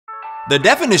The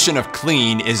definition of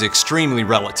clean is extremely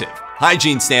relative.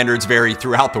 Hygiene standards vary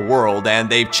throughout the world, and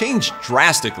they've changed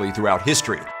drastically throughout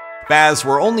history. Baths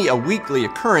were only a weekly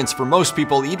occurrence for most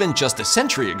people even just a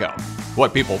century ago.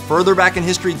 What people further back in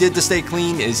history did to stay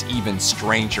clean is even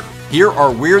stranger. Here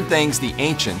are weird things the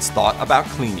ancients thought about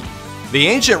cleaning. The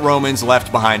ancient Romans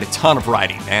left behind a ton of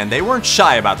writing, and they weren't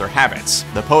shy about their habits.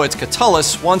 The poet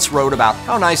Catullus once wrote about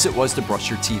how nice it was to brush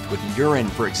your teeth with urine,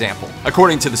 for example.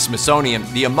 According to the Smithsonian,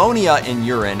 the ammonia in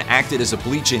urine acted as a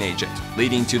bleaching agent,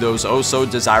 leading to those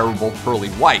oh-so-desirable pearly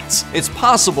whites. It's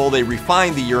possible they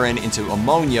refined the urine into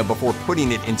ammonia before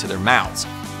putting it into their mouths.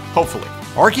 Hopefully.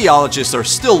 Archaeologists are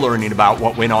still learning about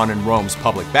what went on in Rome's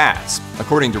public baths.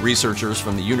 According to researchers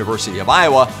from the University of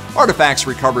Iowa, artifacts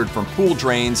recovered from pool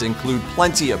drains include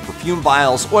plenty of perfume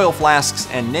vials, oil flasks,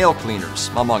 and nail cleaners,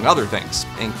 among other things,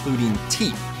 including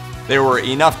teeth. There were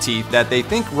enough teeth that they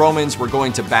think Romans were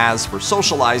going to baths for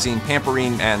socializing,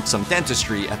 pampering, and some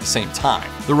dentistry at the same time.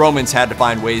 The Romans had to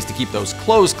find ways to keep those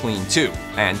clothes clean too.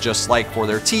 And just like for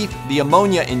their teeth, the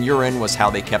ammonia in urine was how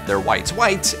they kept their whites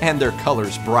white and their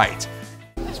colors bright.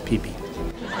 Pee-pee.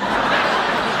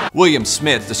 William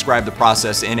Smith described the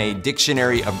process in a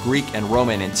dictionary of Greek and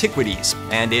Roman antiquities,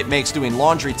 and it makes doing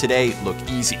laundry today look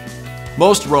easy.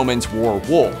 Most Romans wore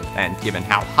wool, and given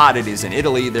how hot it is in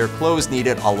Italy, their clothes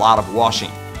needed a lot of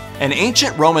washing. An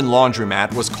ancient Roman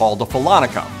laundromat was called a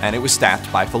phylonica, and it was staffed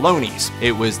by Philones.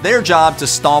 It was their job to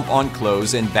stomp on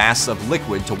clothes in vats of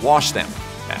liquid to wash them.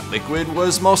 That liquid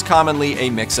was most commonly a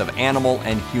mix of animal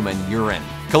and human urine.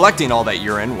 Collecting all that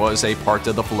urine was a part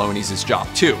of the Philones' job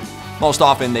too. Most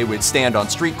often they would stand on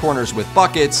street corners with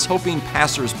buckets, hoping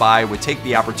passers-by would take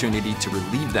the opportunity to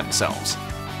relieve themselves.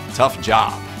 Tough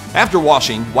job. After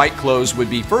washing, white clothes would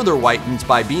be further whitened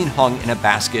by being hung in a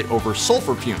basket over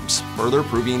sulfur fumes, further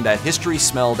proving that history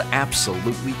smelled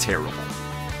absolutely terrible.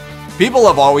 People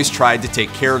have always tried to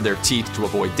take care of their teeth to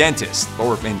avoid dentists,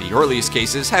 or in the earliest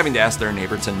cases, having to ask their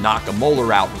neighbor to knock a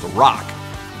molar out with a rock.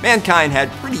 Mankind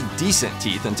had pretty decent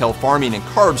teeth until farming and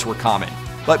carbs were common.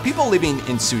 But people living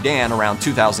in Sudan around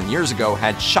 2,000 years ago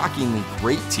had shockingly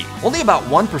great teeth. Only about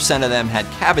 1% of them had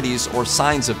cavities or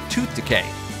signs of tooth decay.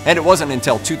 And it wasn't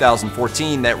until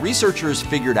 2014 that researchers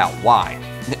figured out why.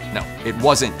 No, it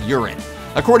wasn't urine.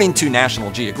 According to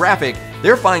National Geographic,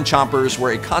 their fine chompers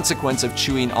were a consequence of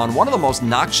chewing on one of the most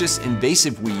noxious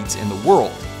invasive weeds in the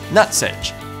world,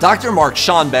 nutsedge. Dr. Mark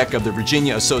Schonbeck of the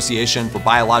Virginia Association for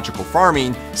Biological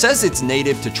Farming says it's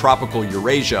native to tropical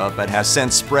Eurasia but has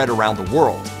since spread around the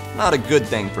world. Not a good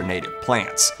thing for native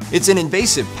plants. It's an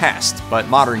invasive pest, but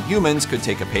modern humans could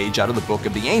take a page out of the book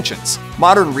of the ancients.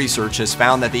 Modern research has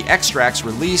found that the extracts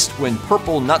released when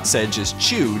purple nutsedge is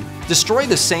chewed destroy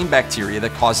the same bacteria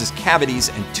that causes cavities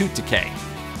and tooth decay.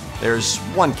 There's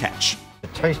one catch.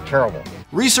 It tastes terrible.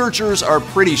 Researchers are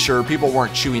pretty sure people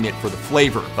weren't chewing it for the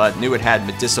flavor, but knew it had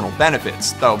medicinal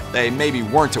benefits, though they maybe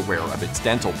weren't aware of its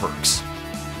dental perks.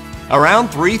 Around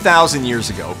 3,000 years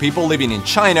ago, people living in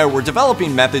China were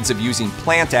developing methods of using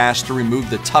plant ash to remove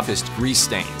the toughest grease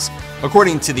stains.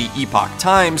 According to the Epoch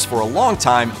Times, for a long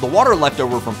time, the water left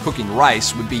over from cooking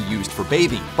rice would be used for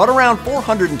bathing. But around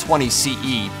 420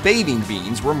 CE, bathing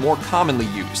beans were more commonly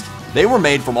used. They were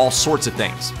made from all sorts of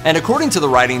things. And according to the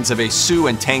writings of a Sui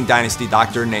and Tang dynasty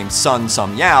doctor named Sun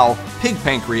Sum Yao, pig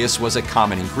pancreas was a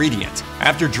common ingredient.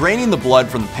 After draining the blood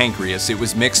from the pancreas, it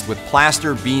was mixed with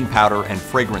plaster, bean powder, and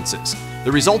fragrances.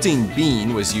 The resulting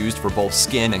bean was used for both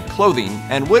skin and clothing,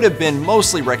 and would have been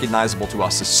mostly recognizable to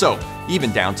us as soap,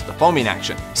 even down to the foaming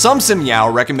action. Sum Sim Yao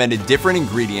recommended different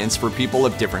ingredients for people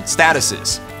of different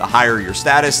statuses. The higher your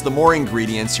status, the more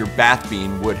ingredients your bath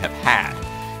bean would have had.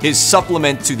 His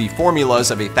supplement to the formulas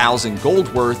of 1,000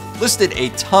 gold worth listed a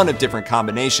ton of different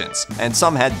combinations, and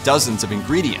some had dozens of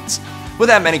ingredients. With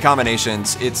that many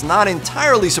combinations, it's not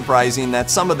entirely surprising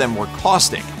that some of them were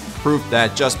caustic, proof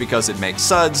that just because it makes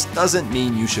suds doesn't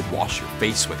mean you should wash your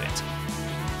face with it.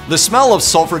 The smell of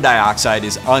sulfur dioxide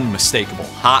is unmistakable,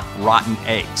 hot, rotten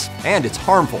eggs, and it's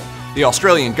harmful. The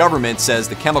Australian government says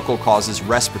the chemical causes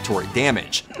respiratory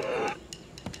damage.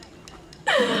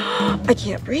 I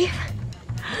can't breathe.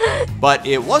 But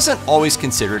it wasn't always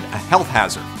considered a health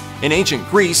hazard. In ancient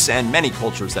Greece and many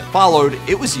cultures that followed,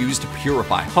 it was used to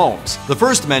purify homes. The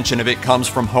first mention of it comes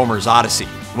from Homer's Odyssey.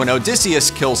 When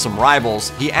Odysseus kills some rivals,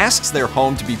 he asks their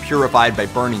home to be purified by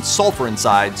burning sulfur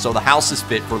inside so the house is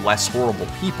fit for less horrible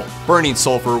people. Burning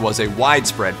sulfur was a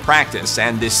widespread practice,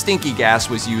 and this stinky gas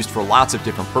was used for lots of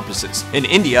different purposes. In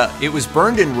India, it was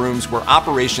burned in rooms where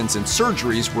operations and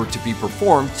surgeries were to be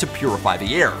performed to purify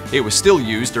the air. It was still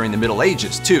used during the Middle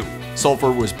Ages too.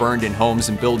 Sulfur was burned in homes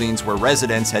and buildings where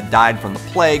residents had died from the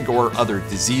plague or other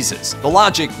diseases. The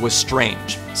logic was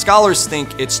strange. Scholars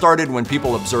think it started when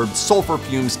people observed sulfur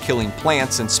fumes killing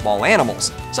plants and small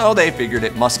animals, so they figured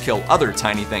it must kill other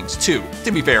tiny things too.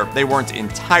 To be fair, they weren't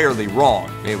entirely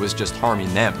wrong, it was just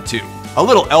harming them too. A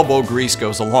little elbow grease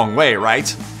goes a long way,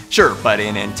 right? Sure, but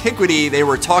in antiquity, they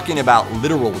were talking about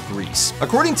literal grease.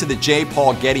 According to the J.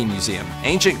 Paul Getty Museum,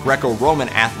 ancient Greco-Roman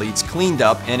athletes cleaned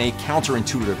up in a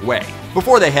counterintuitive way.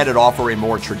 Before they headed off for a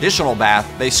more traditional bath,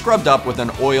 they scrubbed up with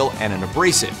an oil and an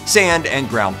abrasive. Sand and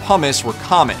ground pumice were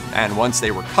common, and once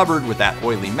they were covered with that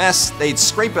oily mess, they'd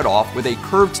scrape it off with a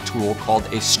curved tool called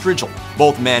a strigil.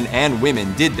 Both men and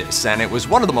women did this, and it was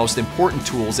one of the most important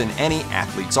tools in any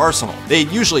athlete's arsenal.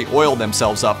 They'd usually oil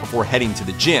themselves up before heading to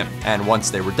the gym, and once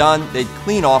they were done, they'd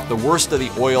clean off the worst of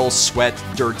the oil, sweat,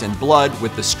 dirt, and blood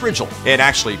with the strigil. It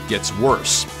actually gets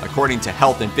worse. According to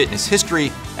health and fitness history,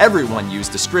 everyone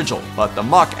used a strigil, but the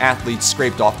muck athletes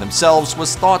scraped off themselves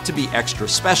was thought to be extra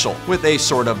special, with a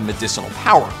sort of medicinal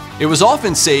power. It was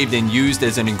often saved and used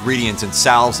as an ingredient in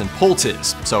salves and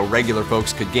poultices, so regular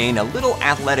folks could gain a little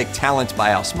athletic talent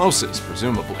by osmosis,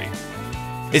 presumably.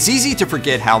 It's easy to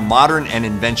forget how modern an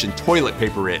invention toilet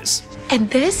paper is. And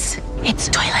this? It's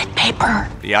toilet paper.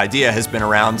 The idea has been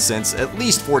around since at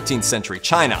least 14th century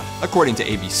China, according to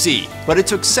ABC, but it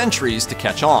took centuries to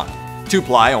catch on.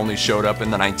 Two-ply only showed up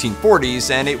in the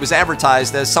 1940s, and it was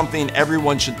advertised as something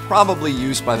everyone should probably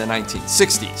use by the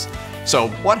 1960s. So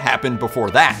what happened before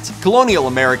that? Colonial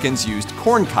Americans used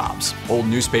corn cobs. Old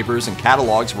newspapers and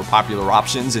catalogs were popular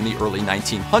options in the early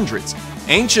 1900s.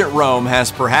 Ancient Rome has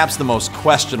perhaps the most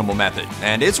questionable method,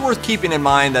 and it's worth keeping in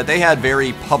mind that they had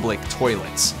very public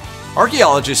toilets.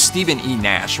 Archaeologist Stephen E.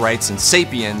 Nash writes in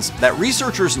Sapiens that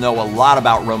researchers know a lot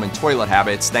about Roman toilet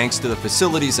habits thanks to the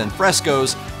facilities and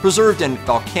frescoes preserved in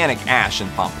volcanic ash in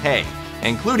Pompeii,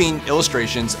 including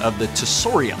illustrations of the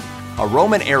tussorium, a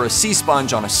Roman-era sea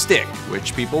sponge on a stick,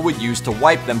 which people would use to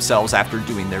wipe themselves after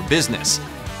doing their business.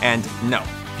 And no,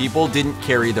 people didn't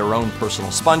carry their own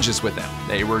personal sponges with them.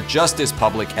 They were just as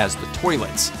public as the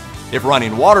toilets. If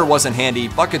running water wasn't handy,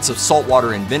 buckets of salt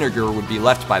water and vinegar would be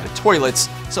left by the toilets,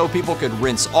 so people could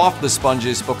rinse off the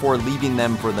sponges before leaving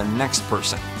them for the next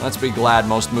person. Let's be glad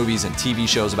most movies and TV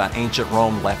shows about ancient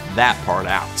Rome left that part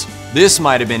out. This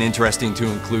might have been interesting to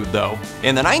include though.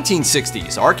 In the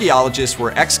 1960s, archaeologists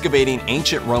were excavating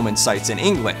ancient Roman sites in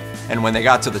England, and when they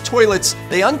got to the toilets,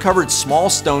 they uncovered small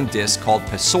stone discs called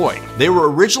pessoi. They were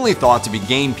originally thought to be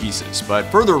game pieces, but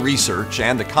further research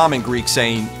and the common Greek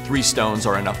saying 3 stones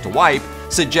are enough to wipe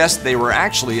suggest they were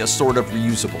actually a sort of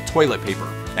reusable toilet paper.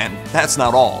 And that's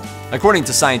not all. According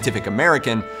to Scientific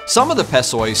American, some of the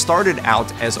pessoi started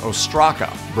out as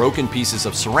ostraka, broken pieces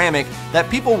of ceramic that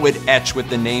people would etch with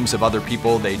the names of other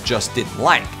people they just didn't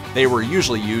like. They were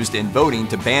usually used in voting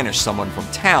to banish someone from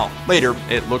town. Later,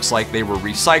 it looks like they were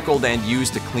recycled and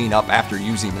used to clean up after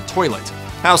using the toilet.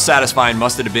 How satisfying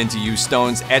must it have been to use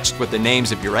stones etched with the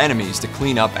names of your enemies to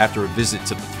clean up after a visit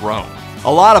to the throne?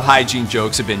 A lot of hygiene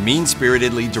jokes have been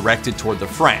mean-spiritedly directed toward the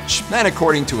French, and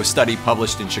according to a study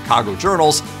published in Chicago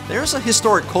journals, there's a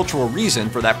historic cultural reason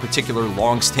for that particular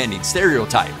long-standing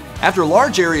stereotype. After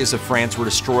large areas of France were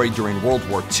destroyed during World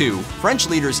War II, French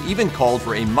leaders even called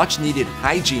for a much-needed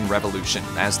hygiene revolution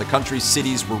as the country's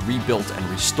cities were rebuilt and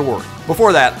restored.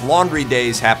 Before that, laundry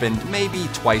days happened maybe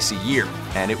twice a year,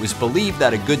 and it was believed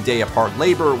that a good day of hard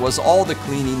labor was all the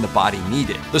cleaning the body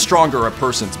needed. The stronger a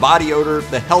person's body odor,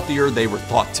 the healthier they were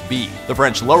thought to be. The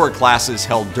French lower classes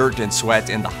held dirt and sweat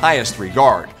in the highest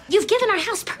regard. You've given our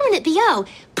house permanent BO.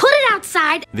 Put it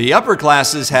outside. The upper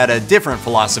classes had a different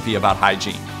philosophy about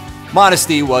hygiene.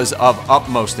 Modesty was of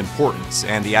utmost importance,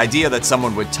 and the idea that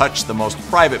someone would touch the most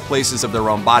private places of their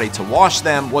own body to wash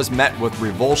them was met with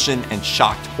revulsion and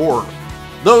shocked horror.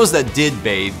 Those that did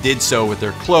bathe did so with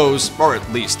their clothes, or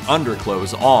at least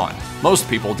underclothes, on. Most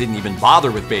people didn't even bother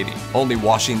with bathing, only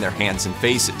washing their hands and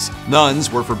faces.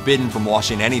 Nuns were forbidden from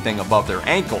washing anything above their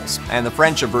ankles, and the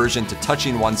French aversion to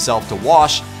touching oneself to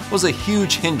wash was a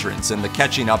huge hindrance in the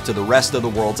catching up to the rest of the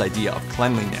world's idea of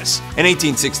cleanliness. In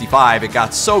 1865, it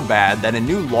got so bad that a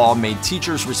new law made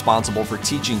teachers responsible for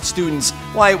teaching students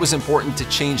why it was important to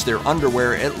change their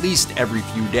underwear at least every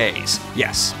few days.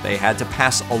 Yes, they had to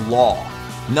pass a law.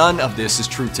 None of this is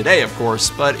true today, of course,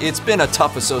 but it's been a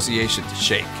tough association to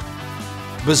shake.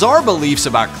 Bizarre beliefs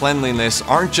about cleanliness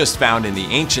aren't just found in the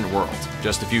ancient world.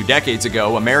 Just a few decades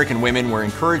ago, American women were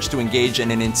encouraged to engage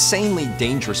in an insanely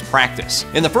dangerous practice.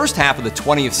 In the first half of the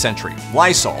 20th century,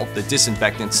 Lysol, the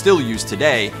disinfectant still used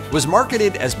today, was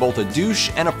marketed as both a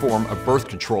douche and a form of birth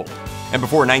control. And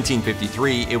before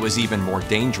 1953, it was even more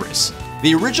dangerous.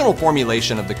 The original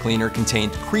formulation of the cleaner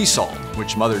contained Cresol,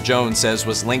 which Mother Jones says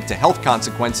was linked to health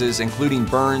consequences including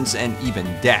burns and even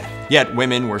death. Yet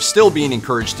women were still being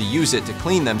encouraged to use it to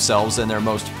clean themselves in their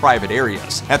most private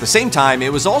areas. At the same time,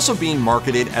 it was also being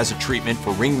marketed as a treatment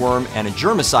for ringworm and a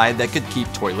germicide that could keep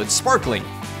toilets sparkling.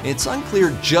 It's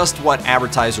unclear just what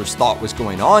advertisers thought was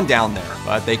going on down there,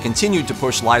 but they continued to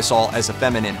push Lysol as a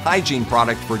feminine hygiene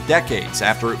product for decades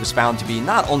after it was found to be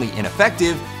not only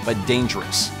ineffective, but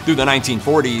dangerous. Through the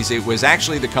 1940s, it was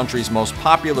actually the country's most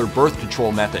popular birth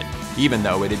control method, even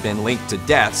though it had been linked to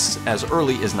deaths as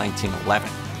early as 1911.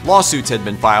 Lawsuits had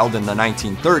been filed in the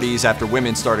 1930s after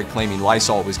women started claiming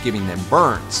Lysol was giving them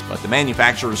burns, but the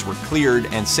manufacturers were cleared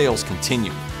and sales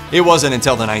continued. It wasn't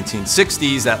until the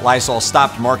 1960s that Lysol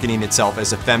stopped marketing itself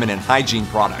as a feminine hygiene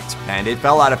product, and it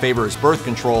fell out of favor as birth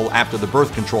control after the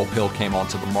birth control pill came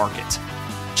onto the market.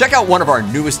 Check out one of our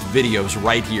newest videos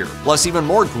right here, plus even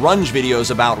more grunge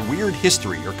videos about weird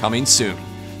history are coming soon.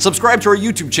 Subscribe to our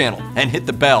YouTube channel and hit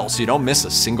the bell so you don't miss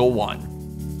a single one.